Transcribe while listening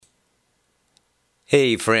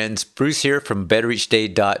Hey friends, Bruce here from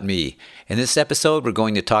BetterEachDay.me. In this episode, we're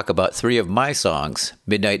going to talk about three of my songs,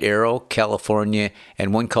 Midnight Arrow, California,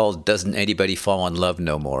 and one called Doesn't Anybody Fall in Love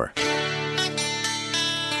No More.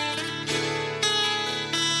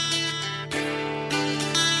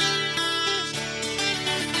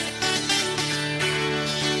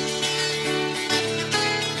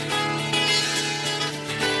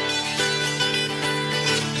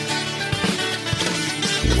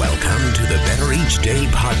 Welcome to the Better Each Day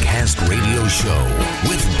podcast radio show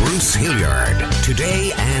with Bruce Hilliard.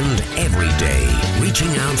 Today and every day, reaching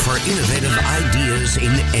out for innovative ideas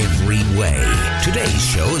in every way. Today's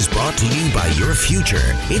show is brought to you by your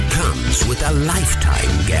future. It comes with a lifetime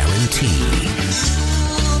guarantee.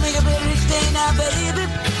 Make a better each day now, baby.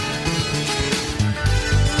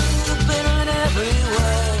 Better in every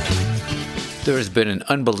way. There has been an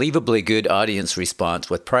unbelievably good audience response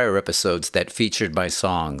with prior episodes that featured my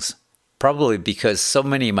songs. Probably because so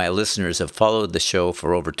many of my listeners have followed the show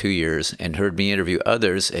for over 2 years and heard me interview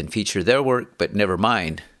others and feature their work, but never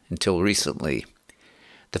mine, until recently.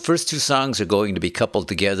 The first two songs are going to be coupled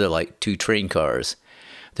together like two train cars.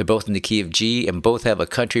 They're both in the key of G and both have a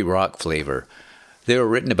country rock flavor. They were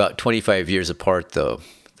written about 25 years apart though.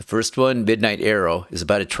 The first one, Midnight Arrow, is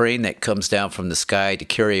about a train that comes down from the sky to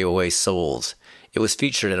carry away souls. It was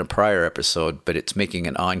featured in a prior episode, but it's making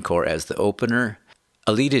an encore as the opener,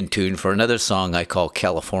 a lead-in tune for another song I call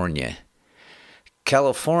California.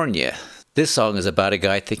 California. This song is about a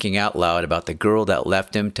guy thinking out loud about the girl that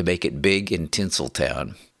left him to make it big in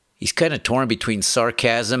Tinseltown. He's kind of torn between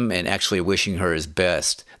sarcasm and actually wishing her his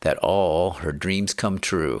best, that all her dreams come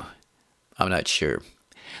true. I'm not sure.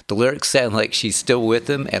 The lyrics sound like she's still with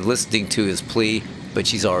him and listening to his plea, but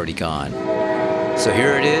she's already gone. So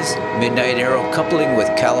here it is, Midnight Arrow coupling with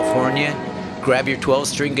California. Grab your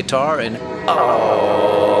 12-string guitar and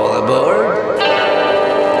all aboard.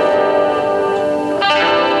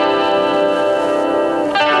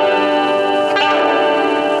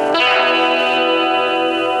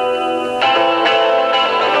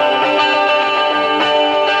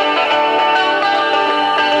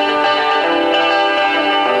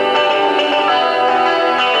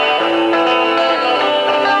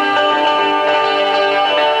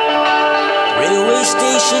 Railway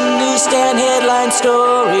station newsstand headline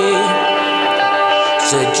story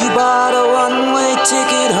said you bought a one-way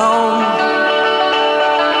ticket home.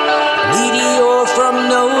 Meteor from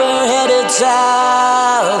nowhere headed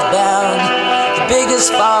southbound, the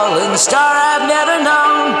biggest falling star I've never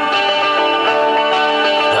known.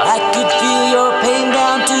 I could feel your pain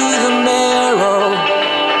down to the marrow,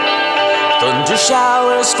 thunder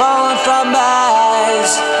showers falling from my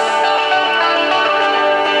eyes.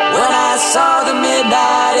 When I saw the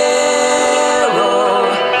midnight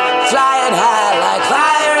arrow flying high like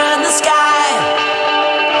fire in the sky,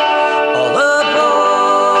 all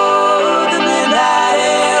aboard the midnight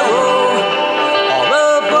arrow, all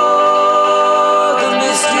aboard the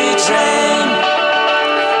mystery train,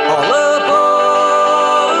 all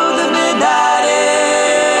aboard the midnight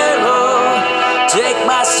arrow, take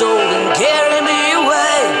my soul and carry me away.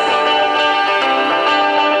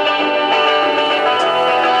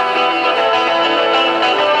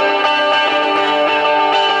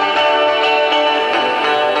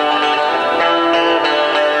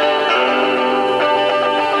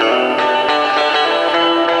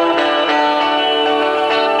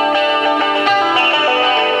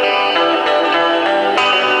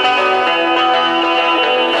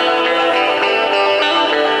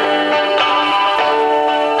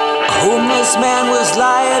 Homeless man was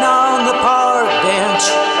lying on the park bench.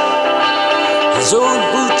 His old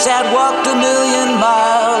boots had walked 1,000,000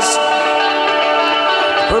 miles.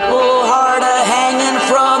 Purple heart hanging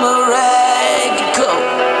from a ragged coat.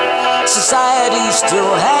 Society's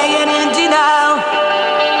still hanging in denial.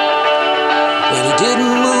 When he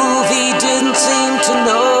didn't move, he didn't seem to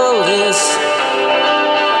notice.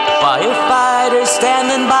 Firefighter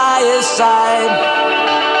standing by his side.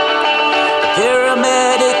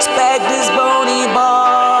 Paramedics bagged his bony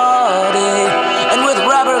body, and with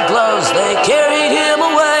rubber gloves they carried him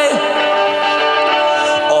away.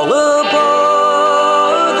 All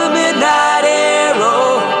aboard the midnight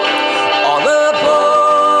arrow, all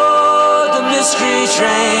aboard the mystery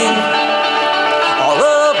train, all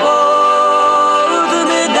aboard the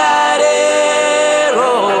midnight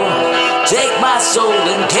arrow, take my soul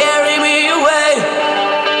and carry me away.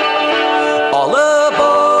 All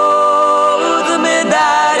aboard the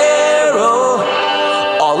midnight arrow,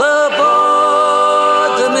 all aboard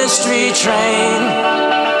the mystery train,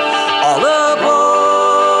 all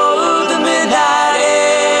aboard the midnight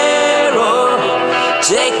arrow,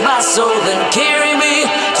 take my soul and carry me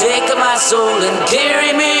soul and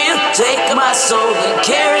carry me, take my soul and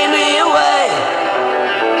carry me away.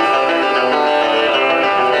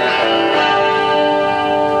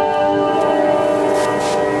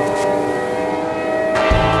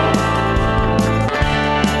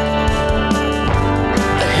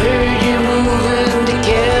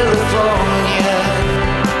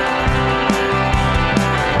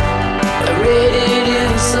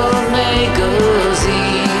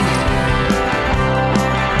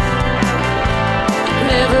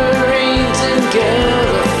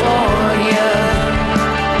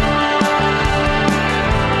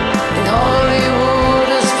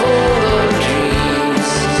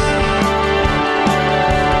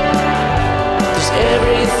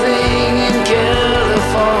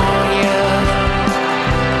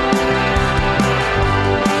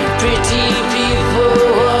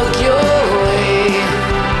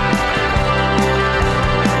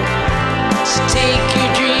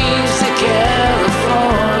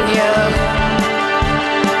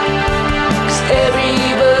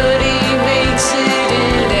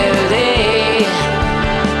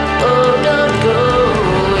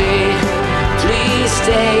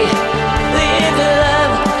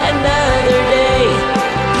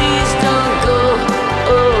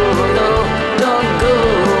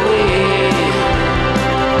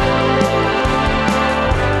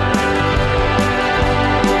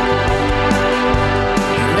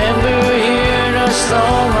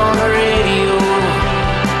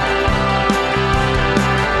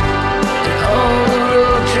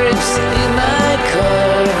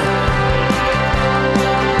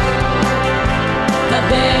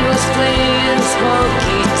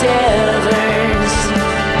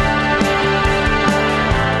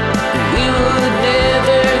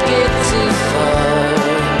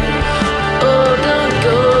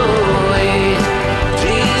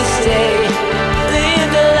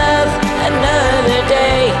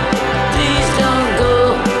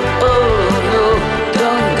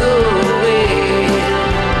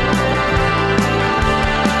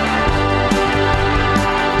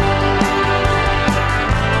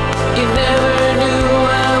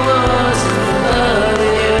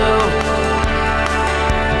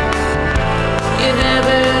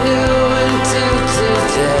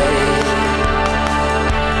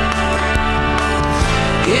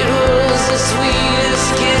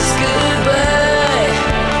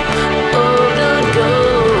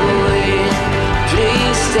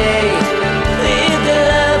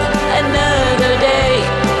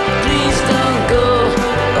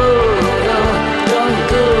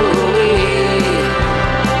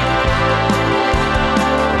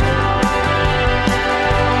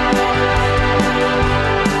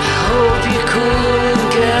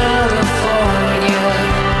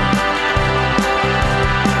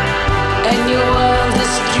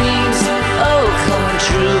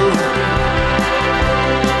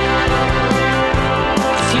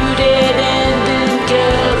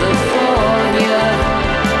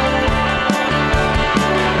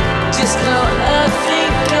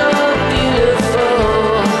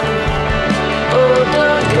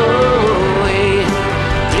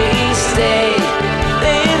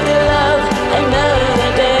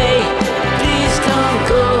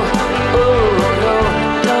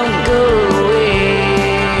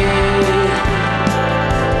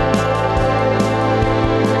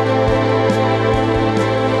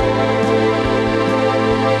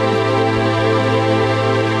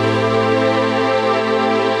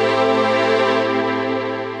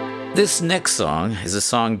 This next song is a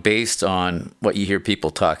song based on what you hear people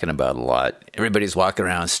talking about a lot. Everybody's walking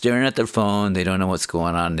around staring at their phone. They don't know what's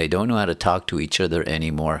going on. They don't know how to talk to each other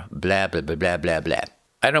anymore. Blah, blah, blah, blah, blah, blah.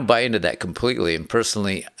 I don't buy into that completely. And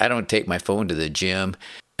personally, I don't take my phone to the gym.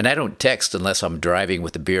 And I don't text unless I'm driving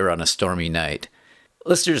with a beer on a stormy night.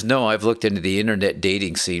 Listeners know I've looked into the internet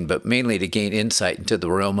dating scene, but mainly to gain insight into the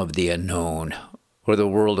realm of the unknown or the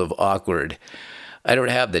world of awkward. I don't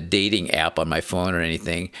have the dating app on my phone or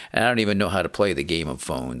anything, and I don't even know how to play the game of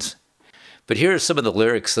phones. But here are some of the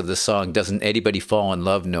lyrics of the song, Doesn't Anybody Fall in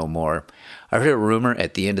Love No More? I heard a rumor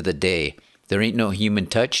at the end of the day. There ain't no human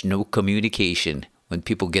touch, no communication. When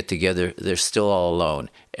people get together, they're still all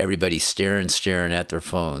alone. Everybody's staring at their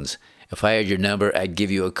phones. If I had your number, I'd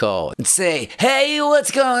give you a call and say, hey,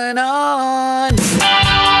 what's going on?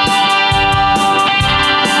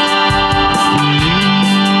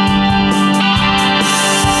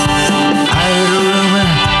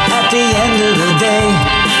 At the end of the day,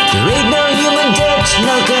 there ain't no human touch,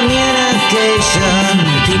 no communication.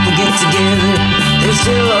 People get together, they're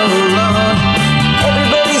still all alone.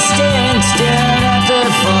 Everybody's staring at their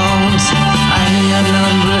phones. I need your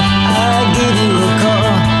number, I'll give you a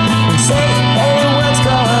call and say,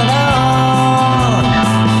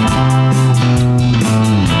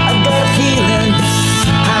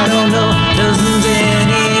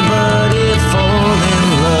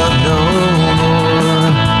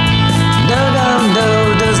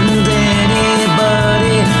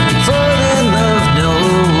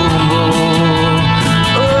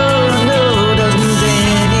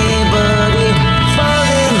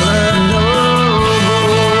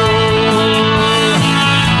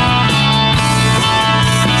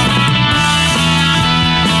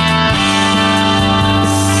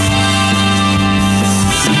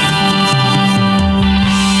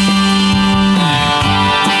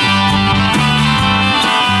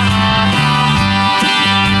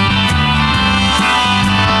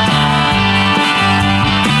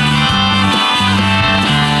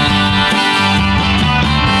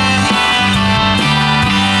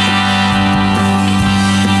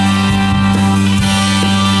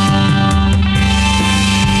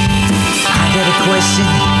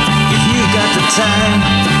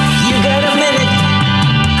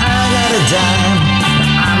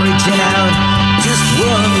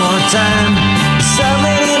 time, so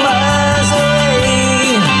many miles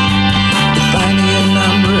away. If I knew your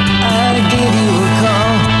number, I'd give you a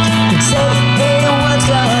call and say, hey, what's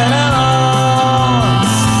going on?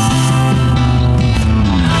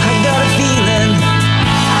 I got a feeling,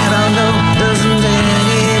 I don't know, doesn't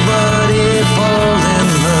anybody fall in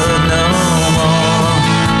love no more?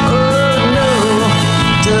 Oh no,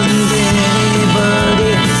 doesn't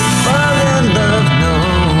anybody fall in love no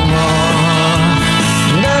more?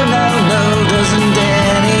 No, no, no, doesn't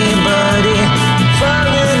anybody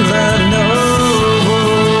fall in love no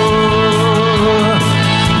more?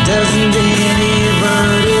 Doesn't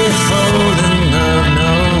anybody fall in love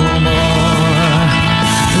no more?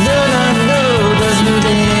 No, no, no, doesn't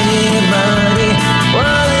anybody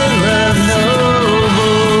fall in love no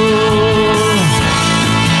more?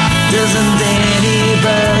 Doesn't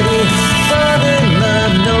anybody fall in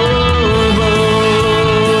love no more?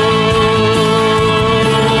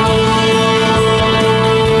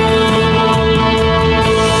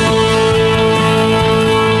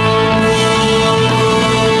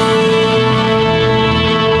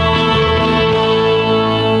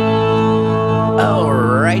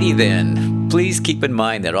 Alrighty then. Please keep in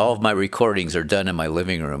mind that all of my recordings are done in my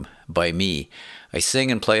living room by me. I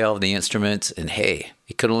sing and play all of the instruments, and hey,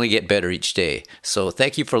 it could only get better each day. So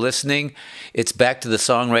thank you for listening. It's back to the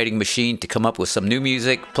songwriting machine to come up with some new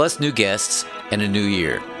music, plus new guests, and a new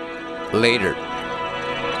year. Later.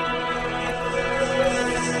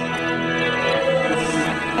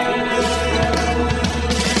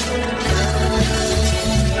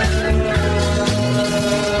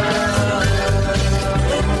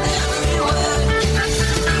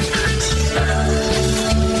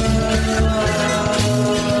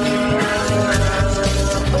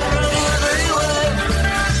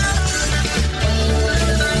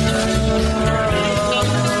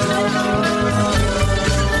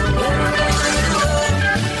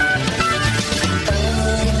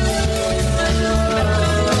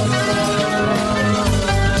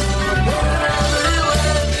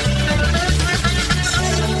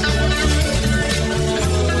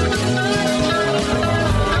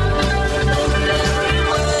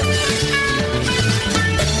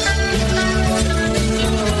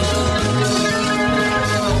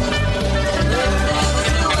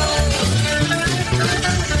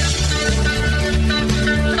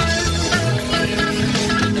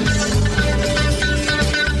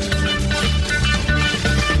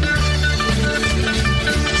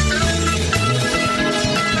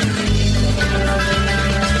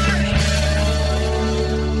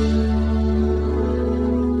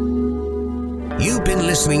 You've been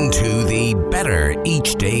listening to the Better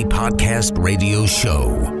Each Day podcast radio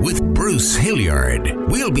show with Bruce Hilliard.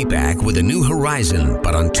 We'll be back with a new horizon,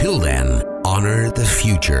 but until then, honor the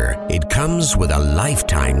future. It comes with a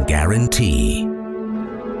lifetime guarantee.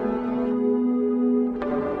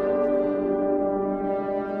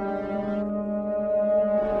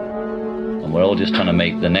 And we're all just trying to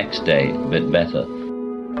make the next day a bit better.